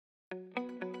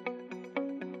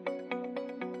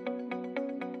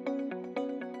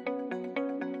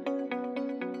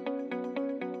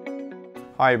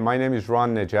Hi, my name is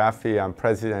Najafi. I'm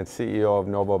President and CEO of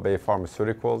NovaBay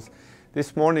Pharmaceuticals.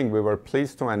 This morning we were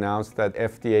pleased to announce that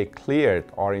FDA cleared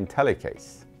our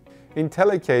intelli-Case.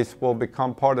 intelli-Case will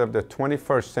become part of the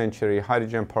 21st century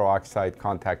hydrogen peroxide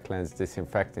contact lens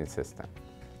disinfecting system.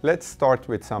 Let's start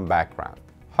with some background.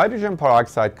 Hydrogen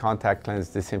peroxide contact lens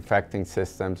disinfecting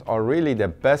systems are really the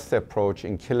best approach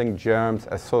in killing germs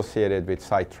associated with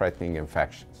sight-threatening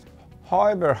infections.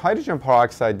 However, hydrogen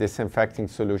peroxide disinfecting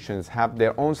solutions have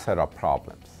their own set of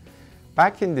problems.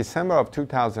 Back in December of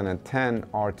 2010,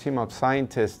 our team of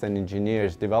scientists and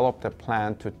engineers developed a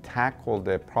plan to tackle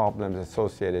the problems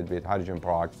associated with hydrogen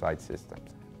peroxide systems.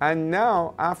 And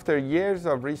now, after years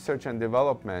of research and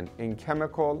development in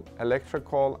chemical,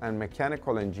 electrical, and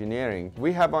mechanical engineering,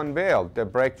 we have unveiled the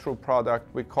breakthrough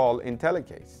product we call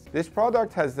intelli-Case. This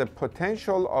product has the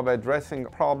potential of addressing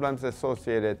problems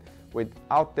associated with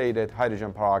outdated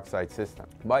hydrogen peroxide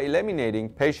systems by eliminating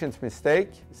patients'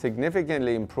 mistakes,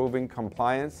 significantly improving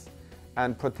compliance,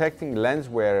 and protecting lens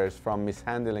wearers from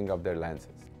mishandling of their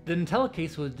lenses. The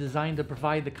intelli-Case was designed to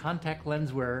provide the contact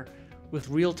lens wearer with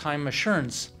real-time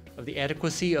assurance of the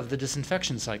adequacy of the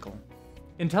disinfection cycle.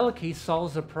 intelli-Case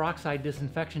solves the peroxide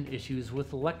disinfection issues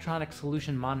with electronic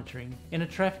solution monitoring and a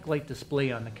traffic light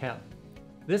display on the cap.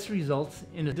 This results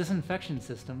in a disinfection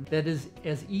system that is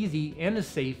as easy and as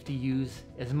safe to use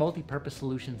as multi-purpose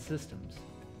solution systems.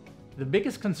 The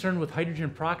biggest concern with hydrogen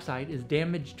peroxide is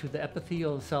damage to the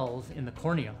epithelial cells in the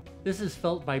cornea. This is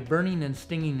felt by burning and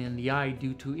stinging in the eye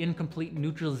due to incomplete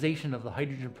neutralization of the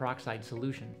hydrogen peroxide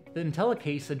solution. The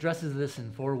intelli-Case addresses this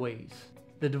in 4 ways.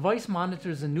 The device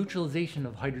monitors the neutralization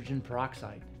of hydrogen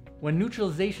peroxide. When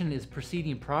neutralization is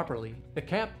proceeding properly, the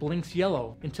cap blinks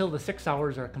yellow until the 6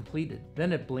 hours are completed.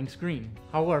 Then it blinks green.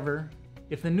 However,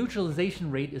 if the neutralization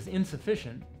rate is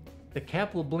insufficient, the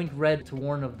cap will blink red to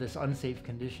warn of this unsafe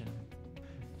condition.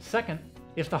 Second,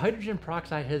 if the hydrogen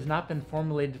peroxide has not been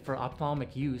formulated for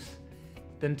ophthalmic use,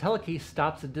 the intelli-Case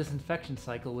stops the disinfection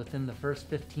cycle within the first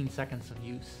 15 seconds of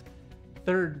use.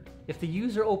 Third, if the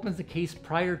user opens the case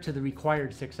prior to the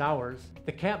required 6 hours,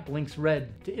 the cap blinks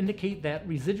red to indicate that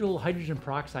residual hydrogen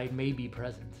peroxide may be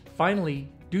present. Finally,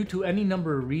 due to any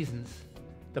number of reasons,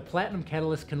 the platinum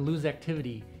catalyst can lose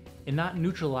activity and not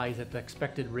neutralize at the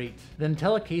expected rate. The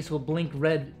intelli-Case will blink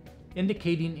red,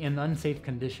 indicating an unsafe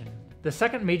condition. The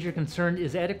second major concern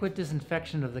is adequate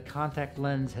disinfection of the contact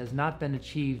lens has not been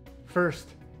achieved. First,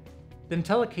 the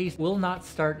intelli-Case will not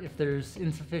start if there's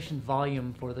insufficient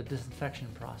volume for the disinfection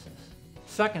process.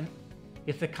 Second,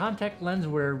 if the contact lens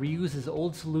wearer reuses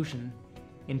old solution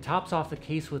and tops off the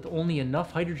case with only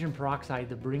enough hydrogen peroxide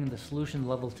to bring the solution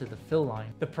level to the fill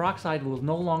line, the peroxide will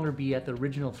no longer be at the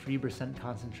original 3%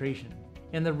 concentration,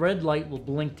 and the red light will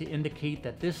blink to indicate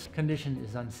that this condition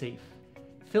is unsafe.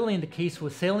 Filling the case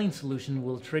with saline solution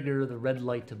will trigger the red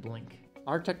light to blink.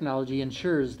 Our technology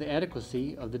ensures the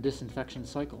adequacy of the disinfection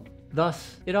cycle.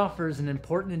 Thus, it offers an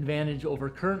important advantage over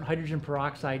current hydrogen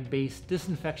peroxide-based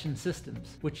disinfection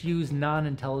systems, which use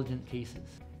non-intelligent cases.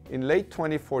 In late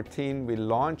 2014, we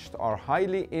launched our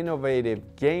highly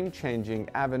innovative, game-changing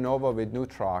Avenova with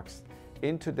Neutrox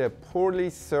into the poorly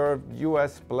served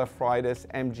US blepharitis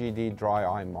MGD dry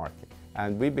eye market.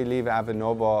 And we believe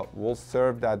Avenova will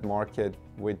serve that market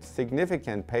with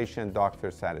significant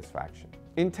patient-doctor satisfaction.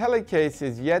 intelli-Case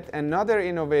is yet another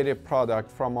innovative product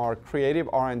from our creative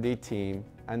R&D team,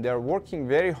 and they're working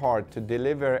very hard to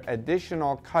deliver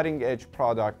additional cutting-edge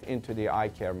product into the eye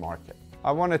care market.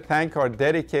 I want to thank our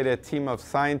dedicated team of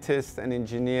scientists and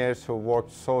engineers who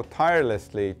worked so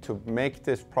tirelessly to make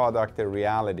this product a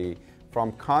reality,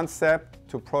 from concept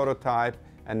to prototype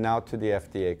and now to the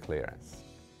FDA clearance.